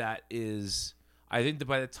think that is, I think that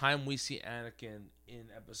by the time we see Anakin in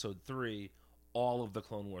episode 3, all of the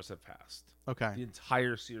Clone Wars have passed. Okay. The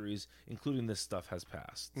entire series, including this stuff, has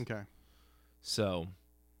passed. Okay. So,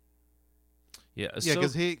 yeah. Yeah,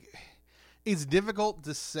 because it's difficult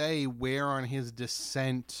to say where on his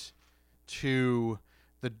descent to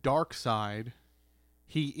the dark side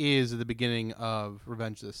he is at the beginning of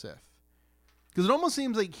Revenge of the Sith. Because it almost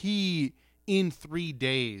seems like he, in 3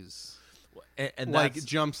 days, and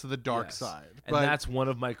jumps to the dark side. And that's one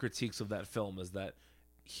of my critiques of that film, is that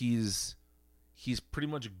he's pretty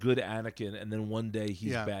much good Anakin, and then one day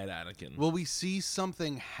he's bad Anakin. Will we see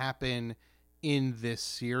something happen in this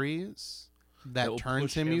series that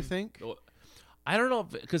turns him, you think? I don't know,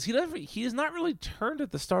 because he is not really turned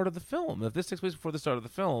at the start of the film. If this takes place before the start of the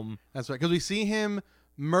film, that's right. Because we see him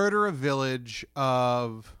murder a village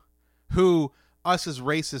of who us as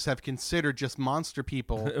racists have considered just monster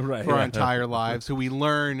people Right, for our entire lives, who we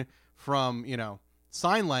learn from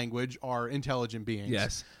sign language are intelligent beings.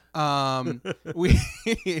 yes, we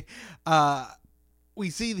we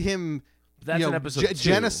see him that's in episode 2.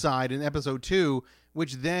 Genocide in episode 2,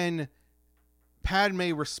 which then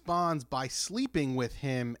Padme responds by sleeping with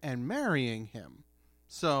him and marrying him.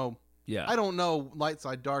 So Yeah, I don't know light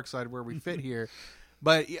side, dark side where we fit here,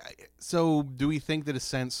 but so do we think the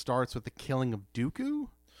descent starts with the killing of Dooku?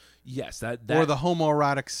 yes, that Or the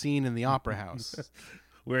homoerotic scene in the opera house?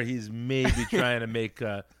 where he's maybe trying to make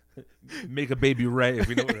a baby Rey, if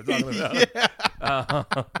we know what we're talking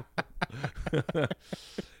about.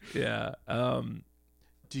 Yeah.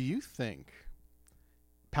 Do you think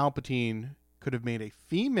Palpatine could have made a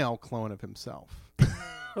female clone of himself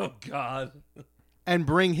Oh God. and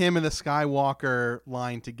bring him and the Skywalker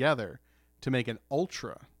line together to make an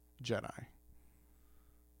Ultra Jedi?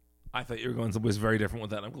 I thought you were going someplace very different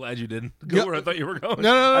with that. I'm glad you didn't go where I thought you were going.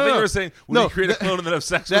 No. I think you were saying, would he create a clone and then have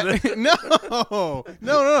sex with it?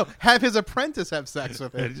 No. Have his apprentice have sex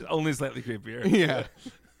with it. It's only slightly creepier. Yeah.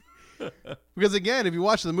 Because again, if you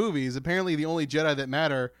watch the movies, apparently the only Jedi that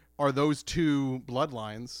matter are those two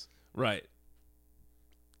bloodlines. Right.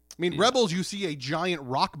 I mean, Rebels, you see a giant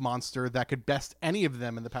rock monster that could best any of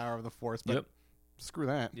them in the power of the Force, but screw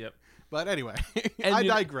that. Yep. But anyway, And I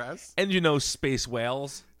digress. And space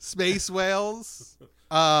whales. Space whales,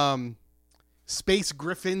 space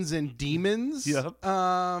griffins and demons. Yep.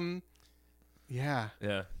 Yeah.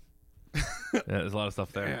 Yeah. There's a lot of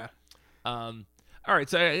stuff there. Yeah. All right,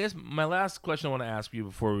 so I guess my last question I want to ask you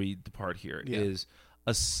before we depart here is,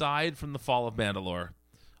 aside from the fall of Mandalore,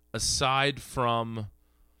 aside from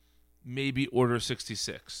maybe Order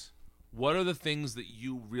 66, what are the things that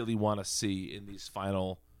you really want to see in these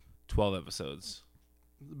final 12 episodes?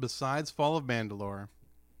 Besides Fall of Mandalore,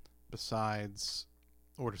 besides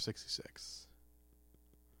Order 66.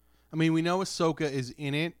 I mean, we know Ahsoka is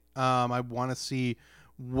in it. I want to see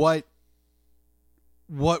what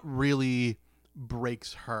really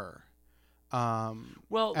breaks her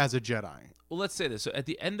as a Jedi. Well, let's say this. So at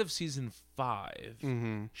the end of season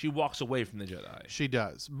 5, she walks away from the Jedi. She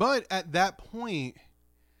does. But at that point,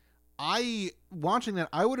 watching that,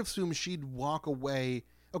 I would assume she'd walk away.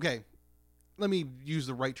 Okay, let me use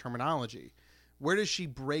the right terminology. Where does she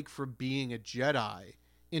break from being a Jedi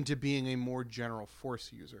into being a more general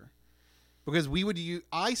Force user? Because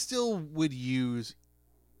I still would use,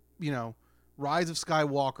 Rise of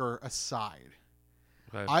Skywalker aside.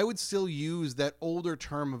 Okay. I would still use that older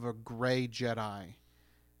term of a gray Jedi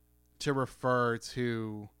to refer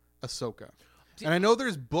to Ahsoka. And I know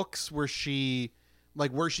there's books where she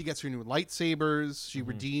gets her new lightsabers. She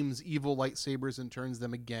redeems evil lightsabers and turns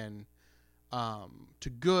them again to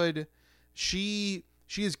good. She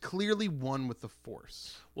is clearly one with the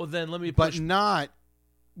Force. Well, then let me But push. not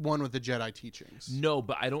one with the Jedi teachings. No,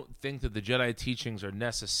 but I don't think that the Jedi teachings are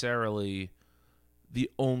necessarily the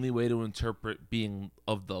only way to interpret being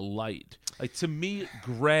of the light. Like, to me,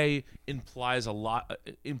 gray implies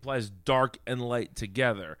dark and light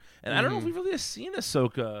together. And I don't know if we really have seen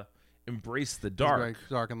Ahsoka embrace the dark.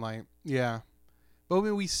 Dark and light. Yeah. But I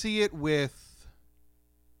mean, we see it in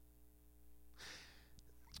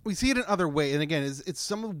other ways. And again, it's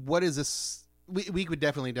some of what is this. We could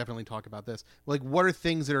definitely talk about this. Like, what are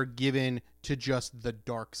things that are given to just the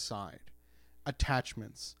dark side?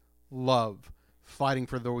 Attachments, love, fighting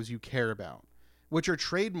for those you care about, which are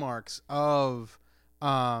trademarks of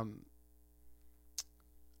what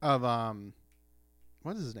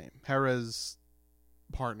is his name? Hera's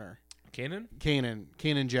partner. Kanan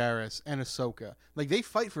Jarrus, and Ahsoka. Like, they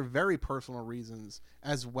fight for very personal reasons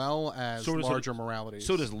as well as larger moralities.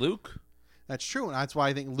 So does Luke. That's true, and that's why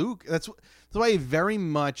I think Luke. That's why very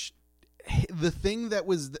much the thing that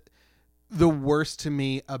was the worst to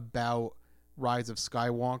me about Rise of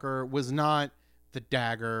Skywalker was not the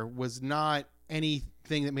dagger, was not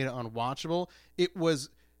anything that made it unwatchable. It was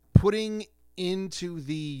putting into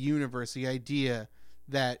the universe the idea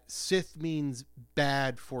that Sith means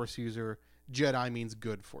bad Force user, Jedi means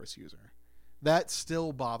good Force user. That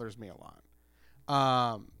still bothers me a lot.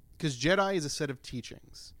 Because Jedi is a set of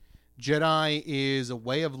teachings. Jedi is a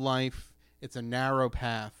way of life. It's a narrow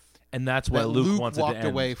path. And that's why Luke wants it to walked end.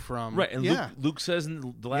 away from. Right, and Luke says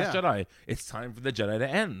in The Last Jedi, it's time for the Jedi to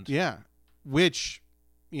end. Yeah. Which,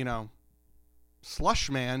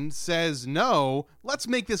 Slushman says, no, let's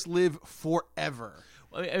make this live forever.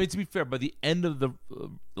 I mean, to be fair, by the end of the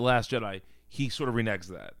Last Jedi, he sort of reneges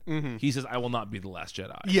that. Mm-hmm. He says, "I will not be the Last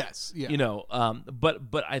Jedi." Yes, yeah.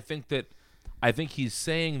 But I think he's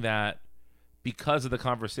saying that because of the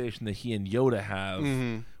conversation that he and Yoda have,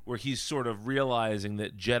 where he's sort of realizing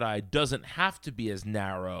that Jedi doesn't have to be as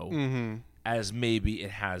narrow as maybe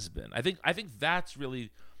it has been. I think that's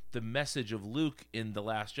really the message of Luke in The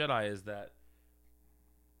Last Jedi, is that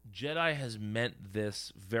Jedi has meant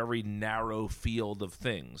this very narrow field of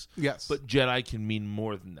things. Yes. But Jedi can mean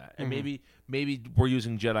more than that. And maybe we're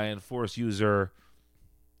using Jedi and Force user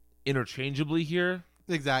interchangeably here.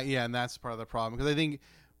 Exactly, yeah, and that's part of the problem. Because I think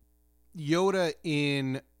Yoda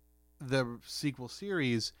in the sequel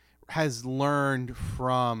series has learned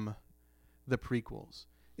from the prequels.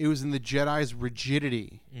 It was in the Jedi's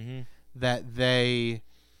rigidity that they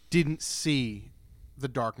didn't see the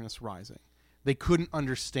darkness rising. They couldn't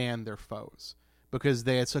understand their foes because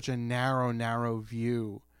they had such a narrow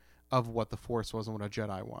view of what the Force was and what a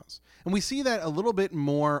Jedi was. And we see that a little bit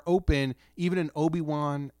more open even in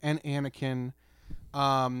Obi-Wan and Anakin.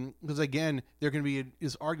 Because again, there can be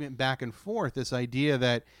this argument back and forth, this idea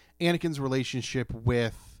that Anakin's relationship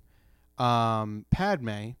with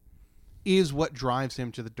Padme is what drives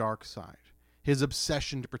him to the dark side. His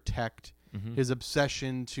obsession to protect, his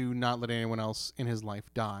obsession to not let anyone else in his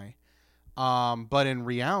life die. But in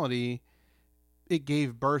reality, it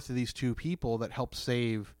gave birth to these two people that helped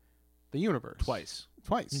save the universe. Twice.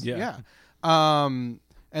 Yeah. And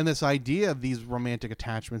this idea of these romantic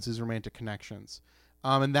attachments, these romantic connections.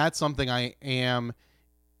 And that's something I am,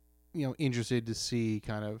 interested to see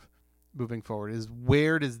kind of moving forward, is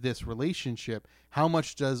where does this relationship, how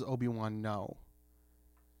much does Obi-Wan know?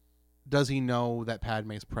 Does he know that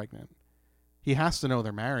Padme is pregnant? He has to know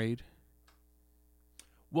they're married.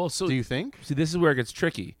 Well, so do you think? See, this is where it gets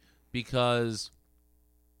tricky, because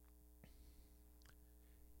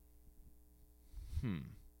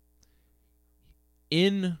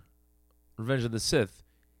in Revenge of the Sith,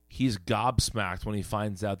 he's gobsmacked when he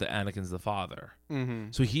finds out that Anakin's the father.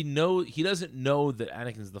 So he doesn't know that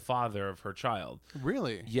Anakin's the father of her child.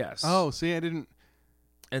 Really? Yes. Oh, see, I didn't.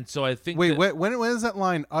 And so I think. Wait, when is that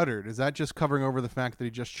line uttered? Is that just covering over the fact that he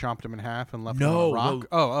just chopped him in half and left him on a rock?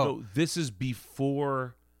 No, this is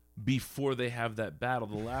before they have that battle.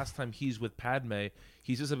 The last time he's with Padme,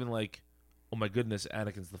 he's just something like, "Oh my goodness,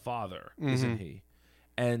 Anakin's the father, isn't he?"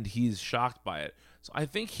 And he's shocked by it. So I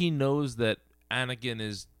think he knows that Anakin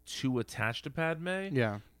is too attached to Padme.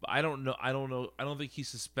 Yeah. But I don't know. I don't think he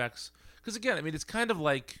suspects. Because again, I mean, it's kind of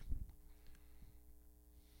like,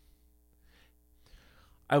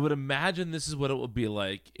 I would imagine this is what it would be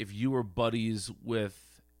like if you were buddies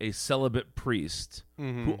with a celibate priest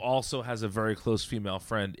who also has a very close female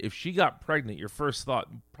friend, if she got pregnant, your first thought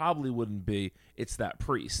probably wouldn't be it's that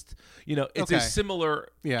priest. You know, it's a similar.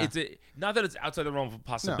 Yeah. It's not that it's outside the realm of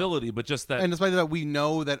possibility, but just that. And despite that, we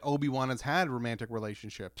know that Obi-Wan has had romantic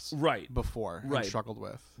relationships before and Right. struggled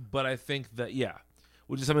with. But I think that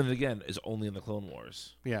which is something that again is only in the Clone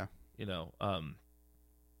Wars. Yeah. You know.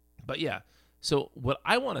 But yeah. So what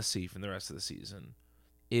I want to see from the rest of the season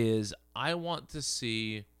is I want to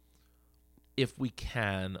see if we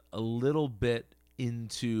can a little bit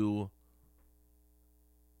into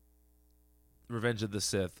Revenge of the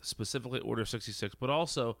Sith, specifically Order 66, but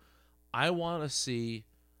also I want to see,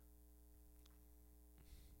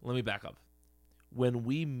 let me back up. When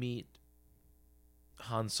we meet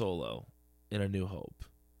Han Solo in A New Hope,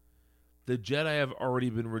 the Jedi have already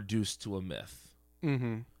been reduced to a myth.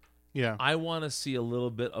 Mm-hmm. Yeah. I want to see a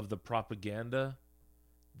little bit of the propaganda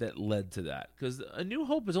that led to that, because A New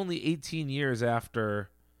Hope is only 18 years after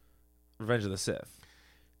Revenge of the Sith.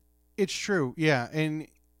 It's true, yeah, and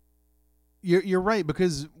you're right,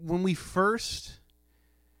 because when we first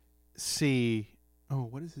see,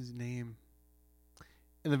 what is his name?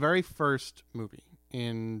 In the very first movie,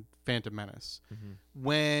 in Phantom Menace,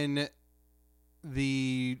 when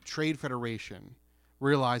the Trade Federation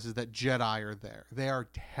realizes that Jedi are there, they are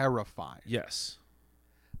terrified. Yes.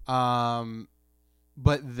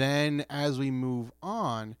 But then as we move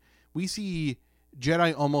on, we see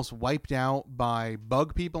Jedi almost wiped out by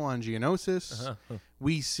bug people on Geonosis.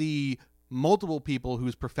 We see multiple people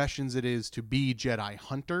whose professions it is to be Jedi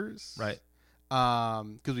hunters. Right.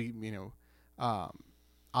 Because we,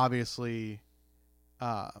 obviously,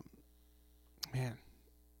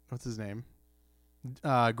 what's his name?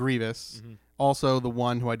 Grievous. Also the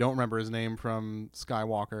one who I don't remember his name from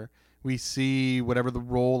Skywalker. We see whatever the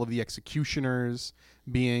role of the executioners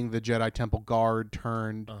being the Jedi Temple Guard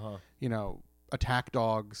turned, attack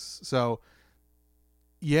dogs. So,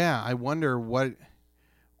 yeah, I wonder where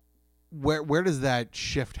does that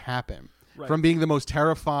shift happen? Right. From being the most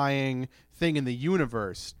terrifying thing in the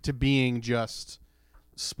universe to being just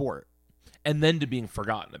sport. And then to being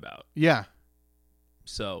forgotten about. Yeah.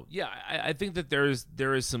 So, yeah, I think that there is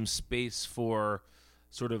some space for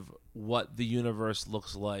sort of what the universe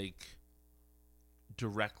looks like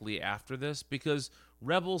directly after this, because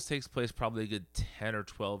Rebels takes place probably a good 10 or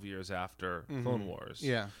 12 years after Clone Wars.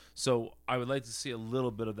 Yeah. So I would like to see a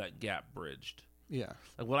little bit of that gap bridged. Yeah.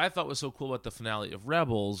 Like what I thought was so cool about the finale of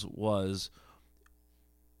Rebels was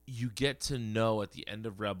you get to know at the end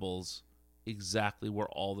of Rebels exactly where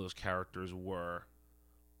all those characters were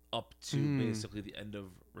up to basically the end of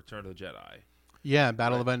Return of the Jedi. Yeah,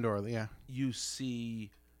 Battle of Endor, yeah. You see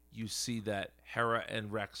that Hera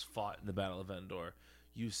and Rex fought in the Battle of Endor.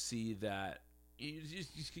 You see that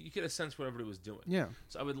you get a sense what everybody was doing. Yeah.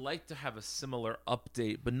 So I would like to have a similar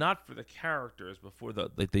update, but not for the characters, but for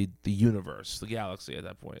the universe, the galaxy at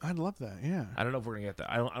that point. I'd love that. Yeah. I don't know if we're gonna get that.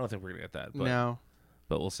 I don't think we're gonna get that. But, no.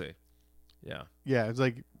 But we'll see. Yeah. Yeah. It's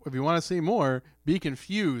like if you want to see more, be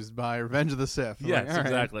confused by Revenge of the Sith. Yes, like,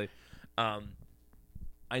 exactly.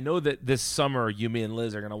 I know that this summer, you, me, and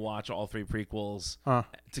Liz are going to watch all three prequels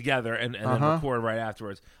together and then record right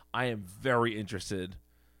afterwards. I am very interested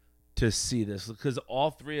to see this because all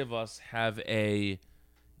three of us have a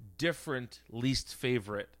different least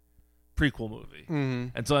favorite prequel movie.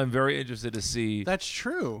 And so I'm very interested to see that's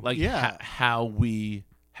true. Like how we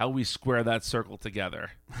square that circle together.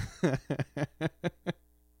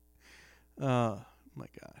 Oh my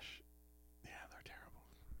gosh. Yeah, they're terrible.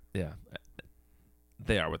 Yeah.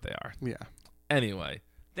 They are what they are. Yeah. Anyway,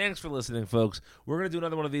 thanks for listening, folks. We're going to do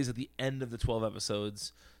another one of these at the end of the 12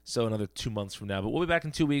 episodes, so another 2 months from now. But we'll be back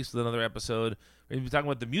in 2 weeks with another episode. We're going to be talking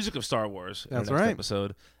about the music of Star Wars in our next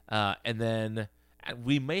episode. And then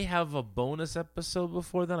we may have a bonus episode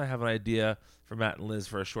before then. I have an idea for Matt and Liz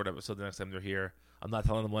for a short episode the next time they're here. I'm not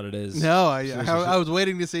telling them what it is. No, I was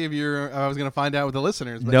waiting to see if I was going to find out with the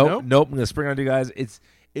listeners. But nope. I'm going to spring on you guys. It's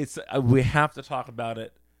we have to talk about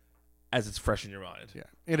it as it's fresh in your mind. Yeah.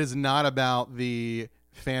 It is not about the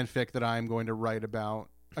fanfic that I'm going to write about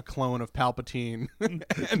a clone of Palpatine.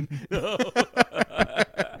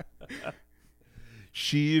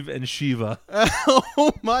 Sheev and Shiva.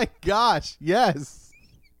 Oh my gosh. Yes.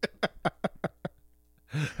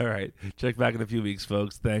 All right. Check back in a few weeks,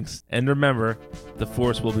 folks. Thanks. And remember, the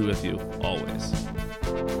Force will be with you always.